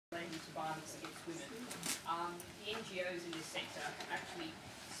violence against women. The NGOs in this sector actually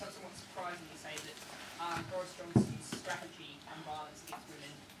somewhat surprisingly say that Boris Johnson's strategy on violence against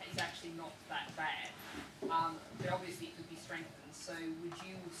women is actually not that bad. But obviously it could be strengthened. So would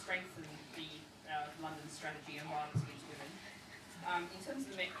you strengthen the London strategy on violence against women? In terms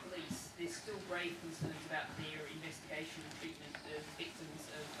of the Met Police, there's still grave concerns about their investigation and treatment of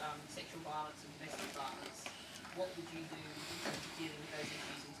victims of sexual violence and domestic violence. What would you do in terms of dealing with those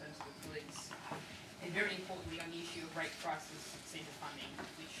issues in terms of the police? And very importantly, on the issue of rape crisis centre funding,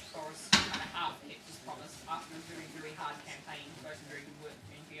 which Boris kind of half-kept his promise after a very, very hard campaign, both some very good work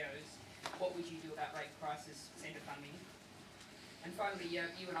for NGOs. What would you do about rape crisis centre funding? And finally,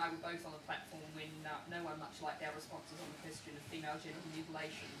 you and I were both on the platform when no one much liked our responses on the question of female genital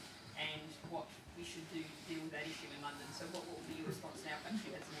mutilation and what we should do to deal with that issue in London. So what will be your response now? Perhaps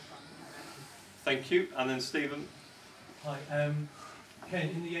you had some more time to think about it. Thank you. And then Stephen. Hi.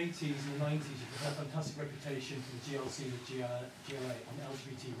 Ken, in the 80s and the 90s, you had a fantastic reputation for the GLC, the GLA, on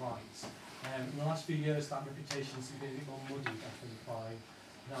LGBT rights. In the last few years, that reputation has been a bit more muddied, I think, by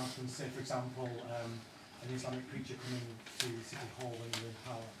announcements, say, for example, an Islamic preacher coming to City Hall when you were in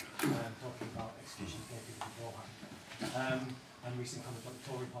power, talking about executions for people beforehand, and recent conduct by the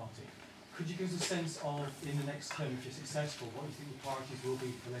Tory party. Could you give us a sense of, in the next term, if you're successful, what you think the priorities will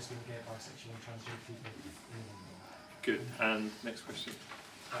be for lesbian, gay, bisexual and transgender people in London? Good. And next question.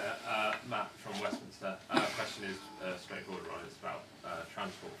 Hi, Matt from Westminster. Question is straightforward, right? It's about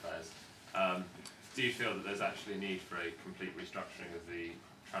transport fares. Do you feel that there's actually a need for a complete restructuring of the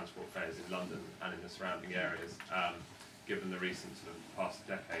transport fares in London and in the surrounding areas, given the recent sort of past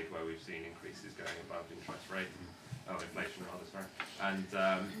decade where we've seen increases going above interest rate, inflation rather, sorry. And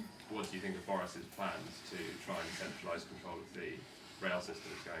what do you think of Boris's plans to try and centralise control of the rail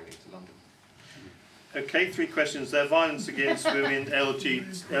systems going into London? Okay, 3 questions there. Violence against women,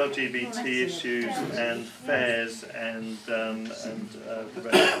 LGBT issues, and fares, and the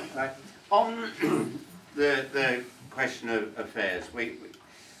rest. Right. On the question of fares,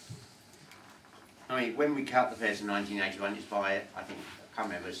 I mean, when we cut the fares in 1981, it's by, I think, I can't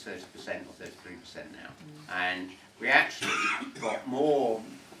remember, it's 30% or 33% now. And we actually got more,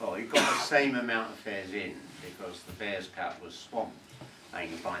 well, we got the same amount of fares in because the fares cut was swamped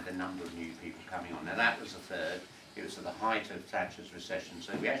by the number of new people coming on. Now that was a third. It was at the height of Thatcher's recession,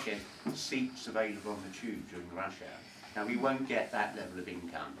 so we actually had seats available on the tube during the rush hour. Now we won't get that level of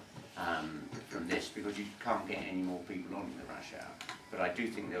income from this because you can't get any more people on in the rush hour. But I do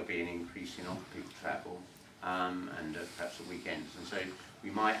think there'll be an increase in off-peak travel and perhaps at weekends. And so we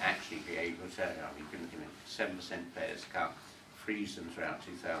might actually be able to, I mean, we're looking at 7% fares cut, freeze them throughout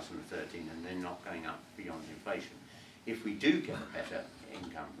 2013 and then not going up beyond inflation. If we do get a better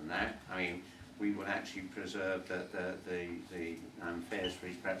income from that, I mean, we will actually preserve the fares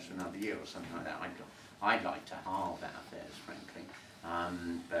freeze perhaps for another year or something like that. I'd like to halve our fares, frankly,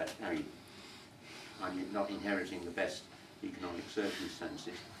 but I mean, I'm not inheriting the best economic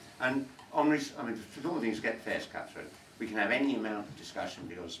circumstances. And on this, I mean, for all things get fares cut through, we can have any amount of discussion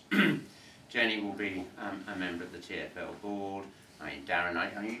because Jenny will be a member of the TfL board. I mean, Darren,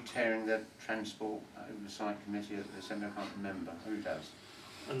 are you chairing the Transport Oversight Committee at the Assembly? I can't remember. Who does?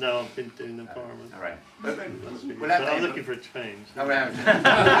 No, I've been doing the environment. All right. I'm looking for a change. Oh, I've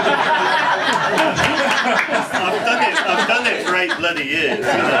done it for 8 bloody years.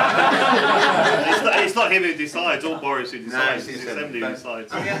 It's not him who decides, or Boris who decides. No, it's the Assembly who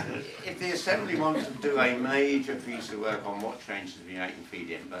decides. I mean, if the Assembly wants to do a major piece of work on what changes we make and feed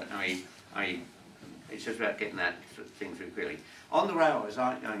in, but I mean, it's just about getting that thing through quickly. On the railways,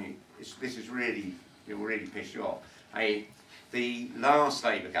 this is really, it will really piss you off. The last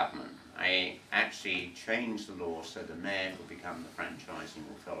Labour government actually changed the law so the mayor could become the franchising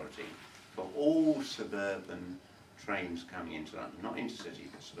authority for all suburban trains coming into London, not intercity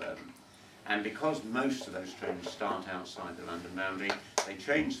but suburban. And because most of those trains start outside the London boundary, they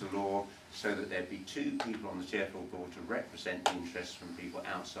changed the law so that there'd be 2 people on the TfL board to represent the interests from people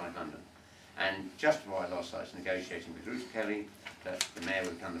outside London. And just before I lost, I was negotiating with Ruth Kelly that the mayor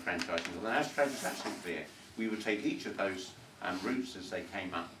would become the franchising law. And our strategy was absolutely clear. We would take each of those routes as they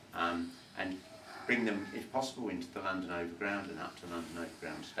came up and bring them, if possible, into the London Overground and up to London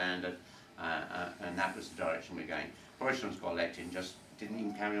Overground standard, and that was the direction we're going. Boris Johnson got elected and just didn't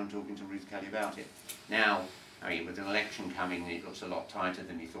even carry on talking to Ruth Kelly about it. Now, I mean, with an election coming, it looks a lot tighter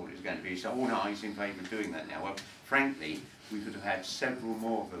than he thought it was going to be, so, oh no, he's in favour of doing that now. Well, frankly, we could have had several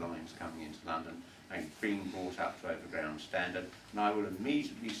more of the lines coming into London and being brought up to Overground standard, and I will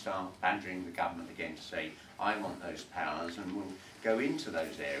immediately start badgering the government again to say, I want those powers, and we'll go into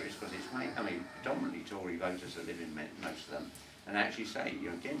those areas, because it's, I mean, predominantly Tory voters that live in most of them, and actually say, you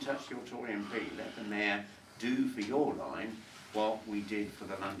know, get in touch with your Tory MP, let the mayor do for your line what we did for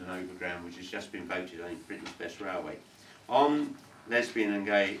the London Overground, which has just been voted, I think, Britain's best railway. On lesbian and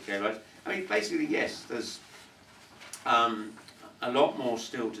gay rights, I mean, basically, yes, there's a lot more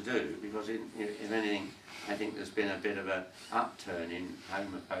still to do, because if anything, I think there's been a bit of an upturn in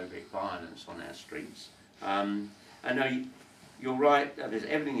homophobic violence on our streets. I know you're right,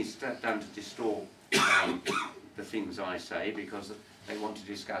 everything is done to distort the things I say, because they want to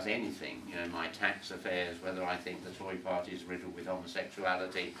discuss anything, you know, my tax affairs, whether I think the Tory party is riddled with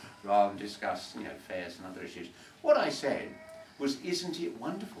homosexuality, rather than discuss, you know, fares and other issues. What I said was, isn't it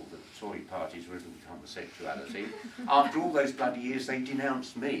wonderful that the Tory party is riddled with homosexuality? After all those bloody years, they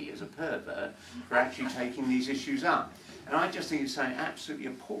denounced me as a pervert for actually taking these issues up. And I just think it's something absolutely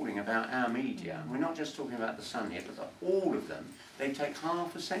appalling about our media. And we're not just talking about the Sun here, but all of them. They take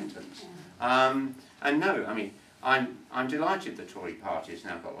half a sentence. And no, I mean, I'm delighted the Tory party has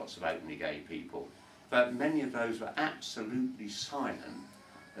now got lots of openly gay people, but many of those were absolutely silent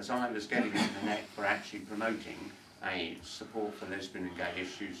as I was getting in the neck for actually promoting a support for lesbian and gay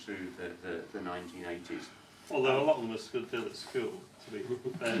issues through the 1980s. Although a lot of them were still at school, to be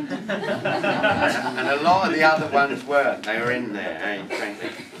fair. And a lot of the other ones weren't. They were in there, frankly.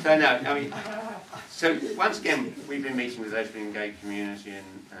 So no, I mean, so once again, we've been meeting with the lesbian and gay community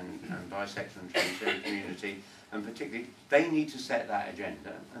and bisexual and transgender community, and particularly, they need to set that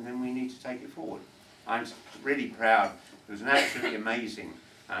agenda, and then we need to take it forward. I'm really proud. There was an absolutely amazing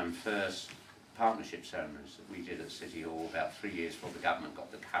first partnership ceremonies that we did at City Hall about 3 years before the government got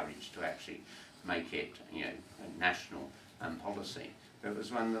the courage to actually make it, you know, a national policy. It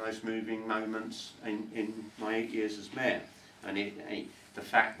was one of the most moving moments in my 8 years as mayor, and the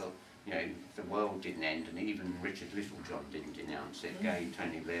fact that, you know, the world didn't end, and even Richard Littlejohn didn't denounce it, gave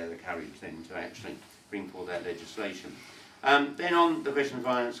Tony Blair the courage then to actually bring forward that legislation. Then on the question of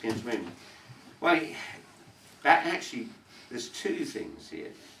violence against women, well, that actually, there's two things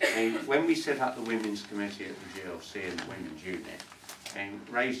here. When we set up the Women's Committee at the GLC and the Women's Unit, and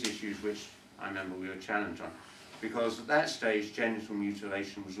raised issues which I remember we were challenged on, because at that stage genital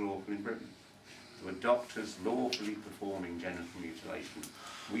mutilation was lawful in Britain. There were doctors lawfully performing genital mutilation.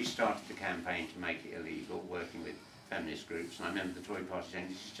 We started the campaign to make it illegal, working with feminist groups, and I remember the Tory party saying,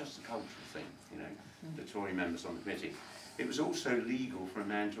 this is just a cultural thing, you know, the Tory members on the committee. It was also legal for a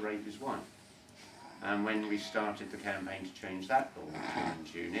man to rape his wife. And when we started the campaign to change that law in the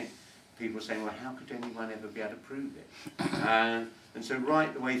Women's Unit, people were saying, well, how could anyone ever be able to prove it? And so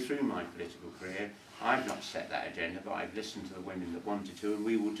right the way through my political career, I've not set that agenda, but I've listened to the women that wanted to, and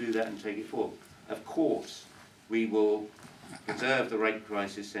we will do that and take it forward. Of course, we will preserve the rape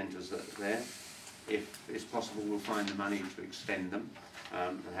crisis centres that are there. If it's possible, we'll find the money to extend them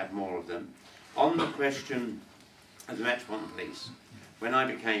and have more of them. On the question of the Metropolitan Police, when I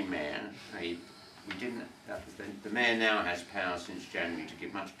became mayor, we didn't. The mayor now has power since January to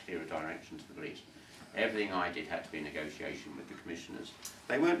give much clearer direction to the police. Everything I did had to be in negotiation with the commissioners.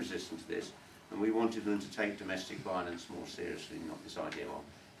 They weren't resistant to this, and we wanted them to take domestic violence more seriously, not this idea of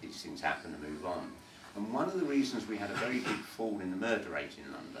these things happen and move on. And one of the reasons we had a very big fall in the murder rate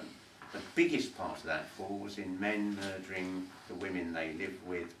in London, the biggest part of that fall was in men murdering the women they lived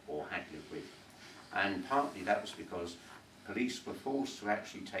with or had lived with. And partly that was because police were forced to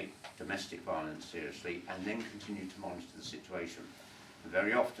actually take domestic violence seriously and then continue to monitor the situation. And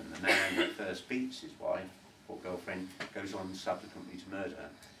very often the man that first beats his wife or girlfriend goes on subsequently to murder her.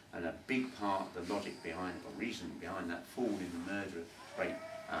 And a big part of the logic behind, or reason behind that fall in the murder rate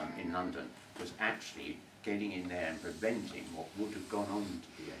in London was actually getting in there and preventing what would have gone on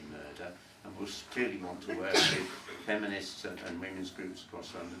to be a murder, and we'll clearly want to work with feminists and women's groups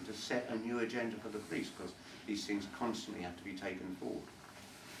across London to set a new agenda for the police, because these things constantly have to be taken forward.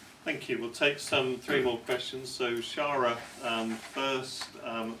 Thank you. We'll take three more questions. So Shara first,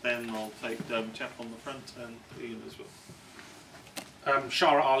 then I'll take chap on the front and Ian as well.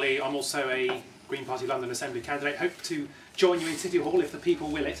 Shara Ali, I'm also a Green Party London Assembly candidate. Hope to join you in City Hall if the people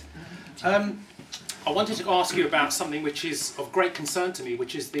will it. I wanted to ask you about something which is of great concern to me,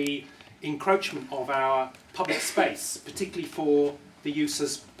 which is the encroachment of our public space, particularly for the use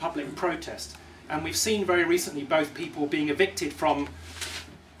as public protest. And we've seen very recently both people being evicted from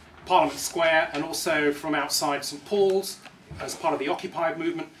Parliament Square and also from outside St Paul's as part of the Occupy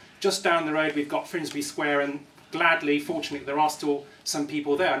movement. Just down the road we've got Finsbury Square, and gladly, fortunately, there are still some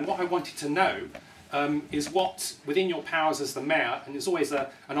people there. And what I wanted to know is what, within your powers as the mayor, and there's always an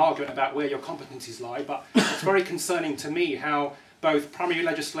argument about where your competencies lie, but it's very concerning to me how both primary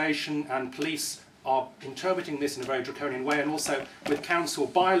legislation and police are interpreting this in a very draconian way, and also with council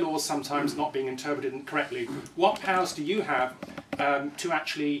bylaws sometimes not being interpreted correctly. What powers do you have to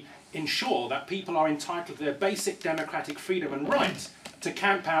actually ensure that people are entitled to their basic democratic freedom and right to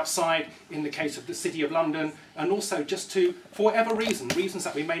camp outside in the case of the City of London, and also just to, for whatever reasons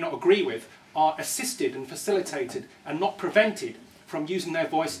that we may not agree with, are assisted and facilitated and not prevented from using their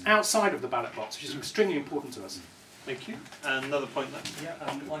voice outside of the ballot box, which is extremely important to us. Thank you. And another point there.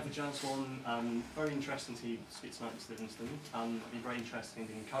 Yeah, like for Jan's one, very interesting to speak tonight, Mr. Livingston. I've been very interested and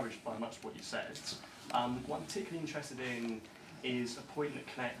been encouraged by much of what you said. What I'm particularly interested in is a point that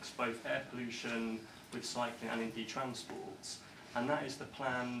connects both air pollution with cycling and indeed transport, and that is the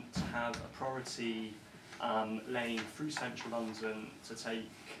plan to have a priority lane through central London to take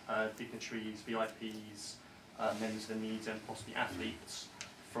dignitaries, VIPs, members of the media and possibly athletes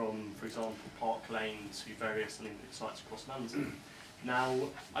from, for example, Park Lane to various Olympic sites across London. Now,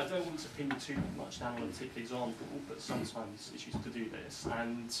 I don't want to pin you too much down on a particular example, but sometimes it's used to do this,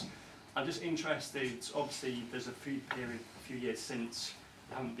 and I'm just interested, obviously there's a few years since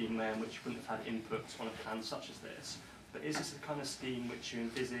you haven't been there in which you wouldn't have had input on a plan such as this, but is this the kind of scheme which you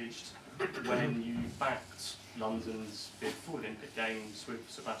envisaged when you backed London's bid for Olympic Games with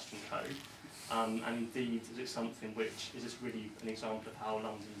Sebastian Coe? And indeed, is it something which, is this really an example of how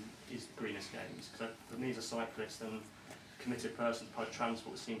London is the greenest games? Because for me as a cyclist and committed person to public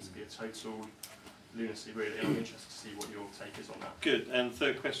transport, seems to be a total lunacy really, and I'm interested to see what your take is on that. Good. And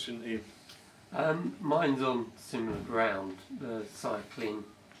third question, Ian. Mine's on similar ground, the cycling,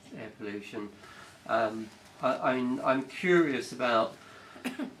 air pollution. I'm curious about,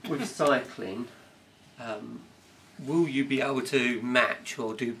 with cycling, will you be able to match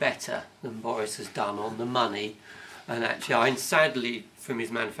or do better than Boris has done on the money? And actually, sadly, from his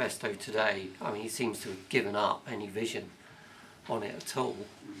manifesto today, I mean, he seems to have given up any vision on it at all,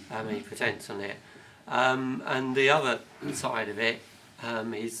 any pretense on it. And the other side of it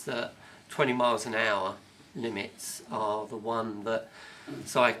is that 20 miles an hour limits are the one that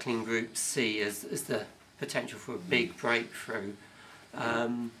cycling groups see as the potential for a big breakthrough. I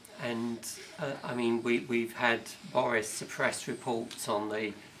mean, we've had Boris suppress reports on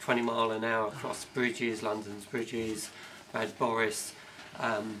the 20 mile an hour across bridges, London's bridges. We've had Boris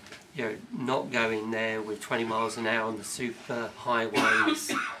not going there with 20 miles an hour on the super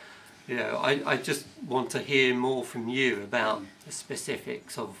highways. I just want to hear more from you about the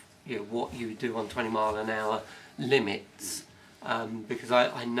specifics of what you do on 20 mile an hour limits, because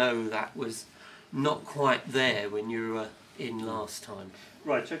I know that was not quite there when you were in last time.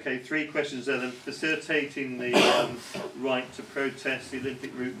 Right, okay, 3 questions there then. Facilitating the right to protest, the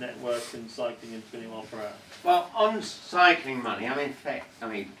Olympic route network and cycling in 20 mile per hour. Well, on cycling money,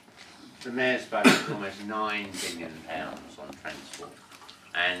 the Mayor's voted almost £9 billion on transport.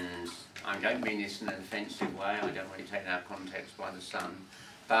 And I don't mean this in an offensive way, I don't really take it out of context by the Sun.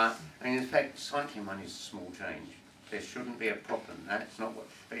 But, in effect, cycling money is a small change. There shouldn't be a problem. That's not what.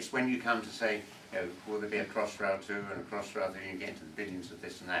 But it's when you come to say, will there be a Crossrail 2 and a Crossrail 3, and you get into the billions of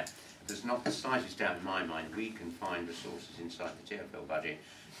this and that. There's not the slightest doubt in my mind we can find resources inside the TfL budget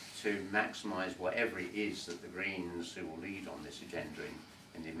to maximise whatever it is that the Greens, who will lead on this agenda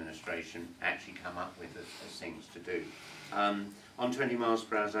in the administration, actually come up with as things to do. On 20 miles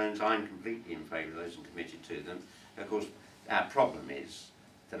per hour zones, I'm completely in favour of those and committed to them. Of course, our problem is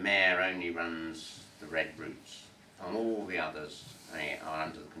the Mayor only runs the red routes. On all the others are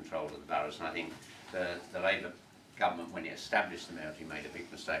under the control of the boroughs, and I think the Labour government, when it established the mayoralty, made a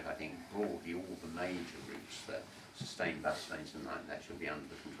big mistake. I think broadly all the major routes, the sustained bus lanes and like that, should be under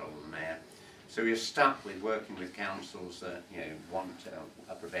the control of the Mayor. So we're stuck with working with councils that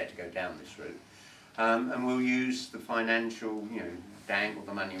are prepared to go down this route, and we'll use the financial, dangle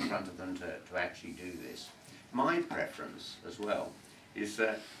the money in front of them to actually do this. My preference as well is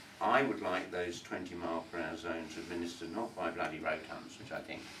that I would like those 20 mile per hour zones administered not by bloody rotums, which I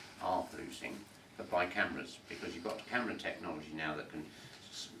think are polluting, but by cameras, because you've got camera technology now that can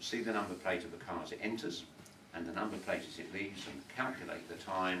see the number plate of the car as it enters and the number plate as it leaves, and calculate the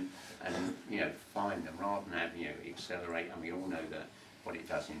time and find them rather than have accelerate. And we all know what it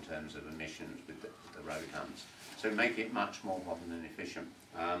does in terms of emissions with the rotums. So make it much more modern and efficient,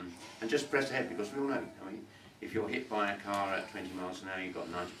 and just press ahead, because we all know. If you're hit by a car at 20 miles an hour, you've got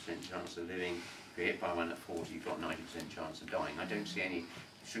 90% chance of living. If you're hit by one at 40, you've got 90% chance of dying. I don't see it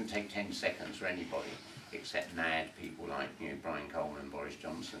shouldn't take 10 seconds for anybody, except mad people like Brian Coleman and Boris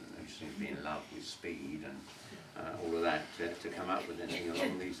Johnson, who seem to be in love with speed and all of that, to come up with anything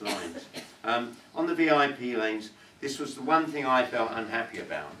along these lines. On the VIP lanes, this was the one thing I felt unhappy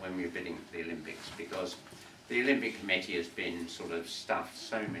about when we were bidding for the Olympics, because the Olympic Committee has been sort of stuffed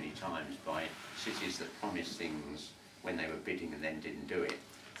so many times by cities that promised things when they were bidding and then didn't do it,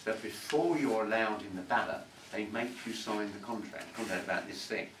 that before you're allowed in the ballot, they make you sign the contract about this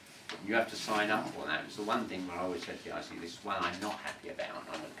thing. You have to sign up for that. It's the one thing where I always said to the IC, this is one I'm not happy about, and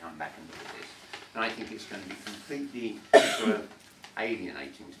I'm going to come back and look at this. And I think it's going to be completely sort of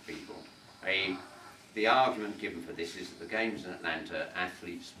alienating to people. The argument given for this is that the games in Atlanta,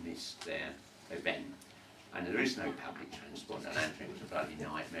 athletes missed their event. And there is no public transport in Atlanta. It was a bloody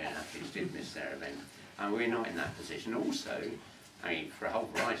nightmare, and athletes did miss their event. And we're not in that position. Also, for a whole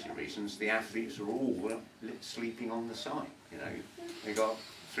variety of reasons, the athletes are all sleeping on the site. You know, we've got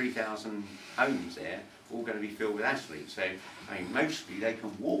 3,000 homes there, all going to be filled with athletes. So, mostly they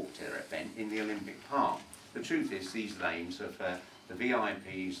can walk to their event in the Olympic Park. The truth is, these lanes are for the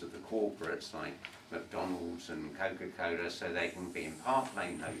VIPs of the corporates like McDonald's and Coca-Cola, so they can be in Park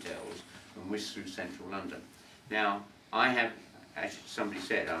Lane hotels and whisk through central London. Now, I have, as somebody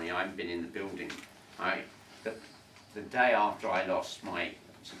said, I haven't been in the building. The day after I lost, my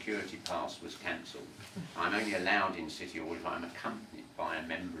security pass was cancelled. I'm only allowed in City Hall if I'm accompanied by a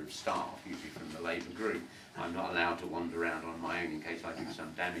member of staff, usually from the Labour group. I'm not allowed to wander around on my own in case I do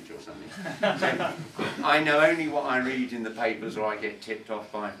some damage or something. So I know only what I read in the papers or I get tipped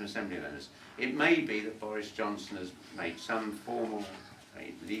off by from Assembly members. It may be that Boris Johnson has made some formal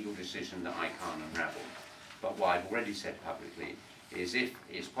legal decision that I can't unravel. But what I've already said publicly is if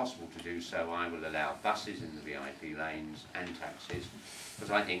it's possible to do so, I will allow buses in the VIP lanes and taxis,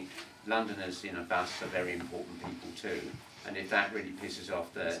 because I think Londoners in a bus are very important people too. And if that really pisses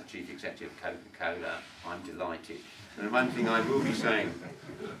off the Chief Executive of Coca-Cola, I'm delighted. And the one thing I will be saying,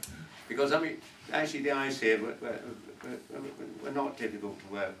 because actually the IC here, we're not difficult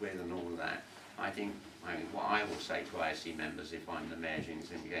to work with and all of that. I think what I will say to IC members if I'm the mayor during this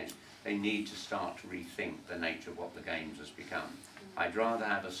games, they need to start to rethink the nature of what the games has become. I'd rather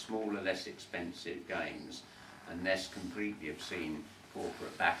have a smaller, less expensive games and less completely obscene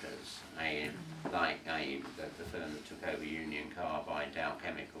corporate backers, like the firm that took over Union Carbide, Dow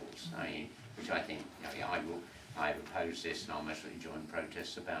Chemicals, which I think, I've opposed this and I'll most certainly join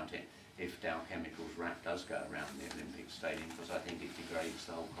protests about it if Dow Chemicals wrap does go around the Olympic Stadium, because I think it degrades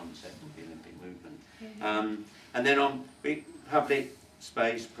the whole concept of the Olympic movement. And then on big public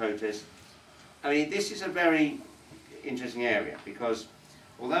space protests, this is a very interesting area, because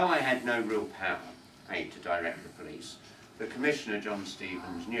although I had no real power to direct the police, the Commissioner, John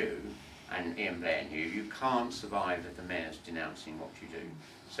Stevens, knew, and Ian Blair knew, you can't survive if the mayor's denouncing what you do.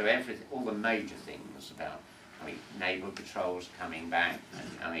 So all the major things about, neighbourhood patrols coming back,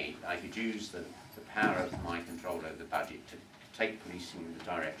 and I could use the power of my control over the budget to take policing in the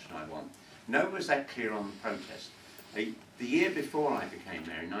direction I want. Nor was that clear on the protest. The year before I became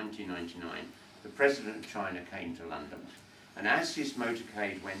mayor, in 1999, the President of China came to London, and as his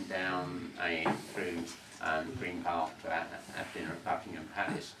motorcade went down through Green Park to have dinner at Buckingham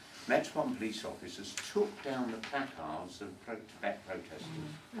Palace, Metropolitan Police officers took down the placards of Tibet protesters,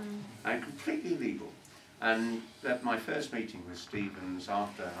 and completely illegal. And at my first meeting with Stevens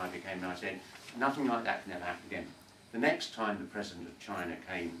after I became mayor, I said, nothing like that can ever happen again. The next time the President of China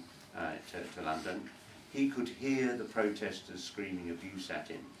came to London, he could hear the protesters screaming abuse at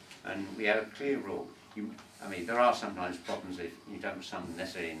him. And we had a clear rule. There are sometimes problems if you don't put someone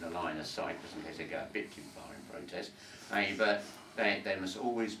necessarily in the line of sight, just in case they go a bit too far in protest. But there must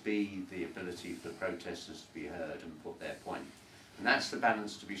always be the ability for the protesters to be heard and put their point. And that's the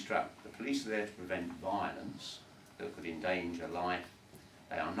balance to be struck. The police are there to prevent violence that could endanger life.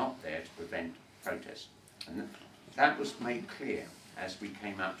 They are not there to prevent protest. And that was made clear as we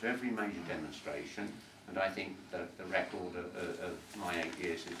came up to every major demonstration. And I think that the record of my 8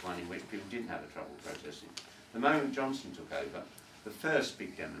 years is one in which people didn't have a trouble protesting. The moment Johnson took over, the first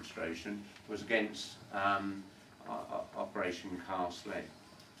big demonstration was against Operation Cast Lead,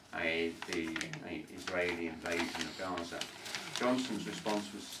 the Israeli invasion of Gaza. Johnson's response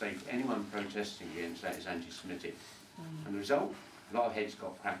was to say anyone protesting against that is anti-Semitic. And the result, a lot of heads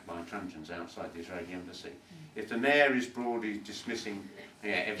got cracked by truncheons outside the Israeli embassy. If the mayor is broadly dismissing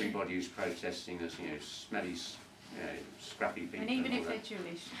everybody who's protesting as smelly, scrappy people, and even if they're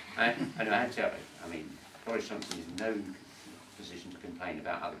Jewish, and I had to tell you, Boris Johnson is in no position to complain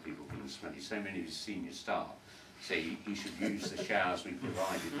about other people being smelly. So many of his senior staff say he should use the showers we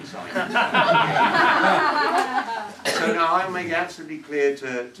provided beside him. So now I'll make it absolutely clear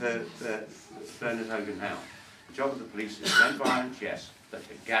to Bernard Hogan-Howe. The job of the police is to prevent violence, yes, but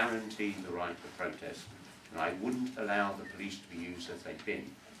to guarantee the right to protest. And I wouldn't allow the police to be used as they've been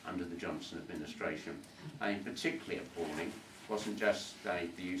under the Johnson administration. And particularly appalling wasn't just the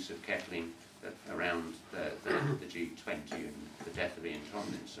use of kettling around the G20 and the death of Ian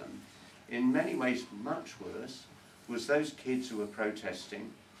Tomlinson. In many ways, much worse was those kids who were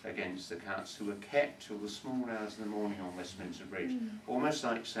protesting against the cuts who were kept till the small hours of the morning on Westminster Bridge. Almost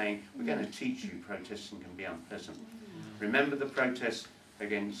like saying, we're going to teach you protesting can be unpleasant. Remember the protests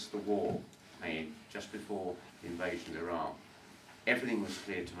against the war, just before the invasion of Iraq. Everything was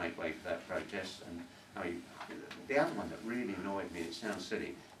clear to make way for that protest. And the other one that really annoyed me, it sounds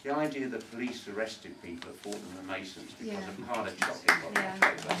silly, the idea that police arrested people at Fortnum and Masons because a pile of chocolate got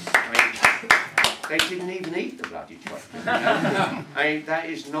they didn't even eat the bloody chocolate. You know? That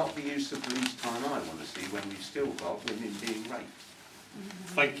is not the use of police time I want to see when we've still got women being raped.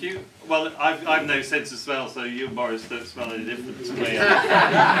 Thank you. Well, I've no sense of smell, so you and Boris don't smell any different to me.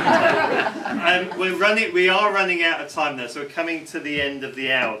 We are running out of time there, so we're coming to the end of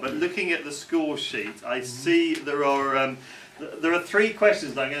the hour. But looking at the score sheet, I see there are 3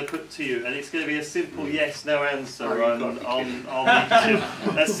 questions that I'm going to put to you, and it's going to be a simple yes/no answer on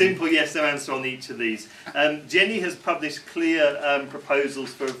each. A simple yes/no answer on each of these. Jenny has published clear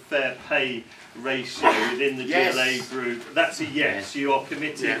proposals for a fair pay ratio within the GLA group. That's a yes. You are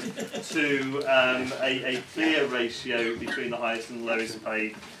committed to a clear ratio between the highest and the lowest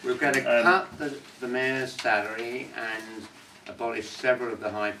paid. We're going to cut the mayor's salary and abolish several of the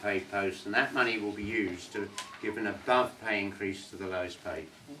high paid posts, and that money will be used to give an above pay increase to the lowest paid.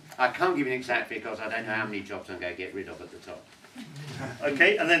 I can't give you an exact figure because I don't know how many jobs I'm going to get rid of at the top.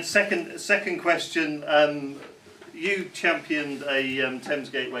 Okay, and then second question. You championed a Thames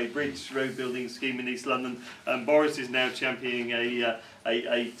Gateway Bridge road building scheme in East London. Boris is now championing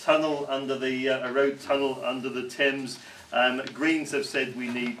a tunnel under a road tunnel under the Thames. Greens have said we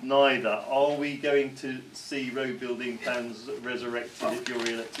need neither. Are we going to see road building plans resurrected if you're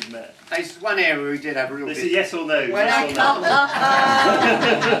re-elected mayor? It's one area we did have a real bit. It's a yes or no. Well, yes or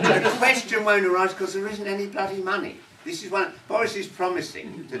no. The question won't arise because there isn't any bloody money. This is one. Boris is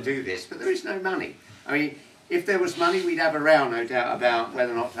promising to do this, but there is no money. I mean, if there was money, we'd have a row, no doubt, about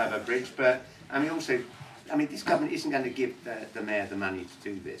whether or not to have a bridge. But this government isn't going to give the mayor the money to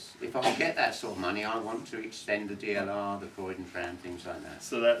do this. If I get that sort of money, I want to extend the DLR, the Croydon tram, things like that.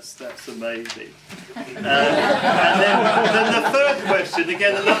 So that's amazing. And then the third question,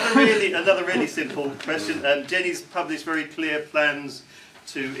 again, another really simple question. Jenny's published very clear plans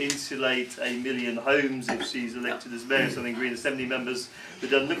to insulate 1 million homes if she's elected as mayor. Something Green Assembly members have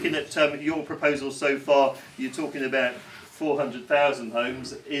done. Looking at your proposal so far, you're talking about 400,000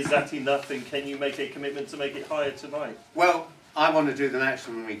 homes. Is that enough, and can you make a commitment to make it higher tonight? Well, I want to do the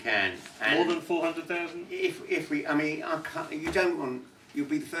maximum we can. And more than 400,000? If we, I can't, you don't want. You'll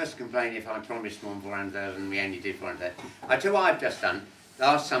be the first to complain if I promised more than 400,000 and we only did 400,000. I tell you what I've just done.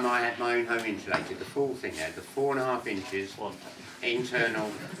 Last summer I had my own home insulated. The full thing there, the 4.5 inches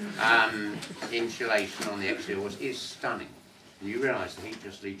internal insulation on the exterior walls is stunning. And you realise the heat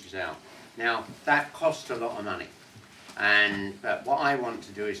just leaches out. Now that costs a lot of money. But what I want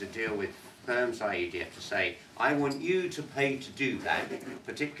to do is a deal with firms like EDF to say, I want you to pay to do that,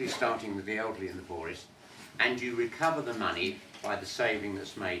 particularly starting with the elderly and the poorest, and you recover the money by the saving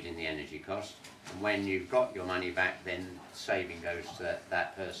that's made in the energy cost. And when you've got your money back, then the saving goes to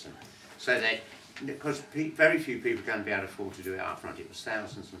that person. So that, because very few people are going to be able to afford to do it up front. It was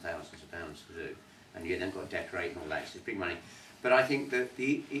thousands and thousands of pounds to do, and you then got to decorate and all that. So it's big money. But I think that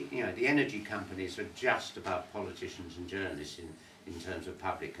the energy companies are just above politicians and journalists in terms of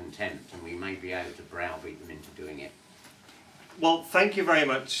public contempt, and we may be able to browbeat them into doing it. Well, thank you very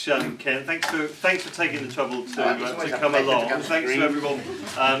much, Ken. Thanks for taking the trouble to come along. Thanks to everyone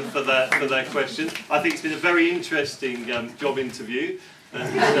for their questions. I think it's been a very interesting job interview.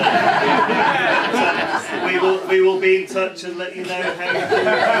 And, we will be in touch and let you know how you do.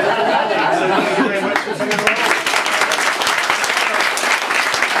 So thank you very much for coming along.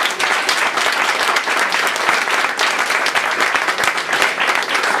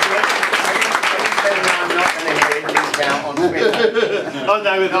 Oh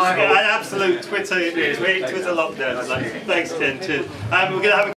no, an absolute Twitter lockdown. Thanks, Ken. Cheers. We're going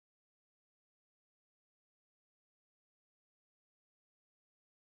to have a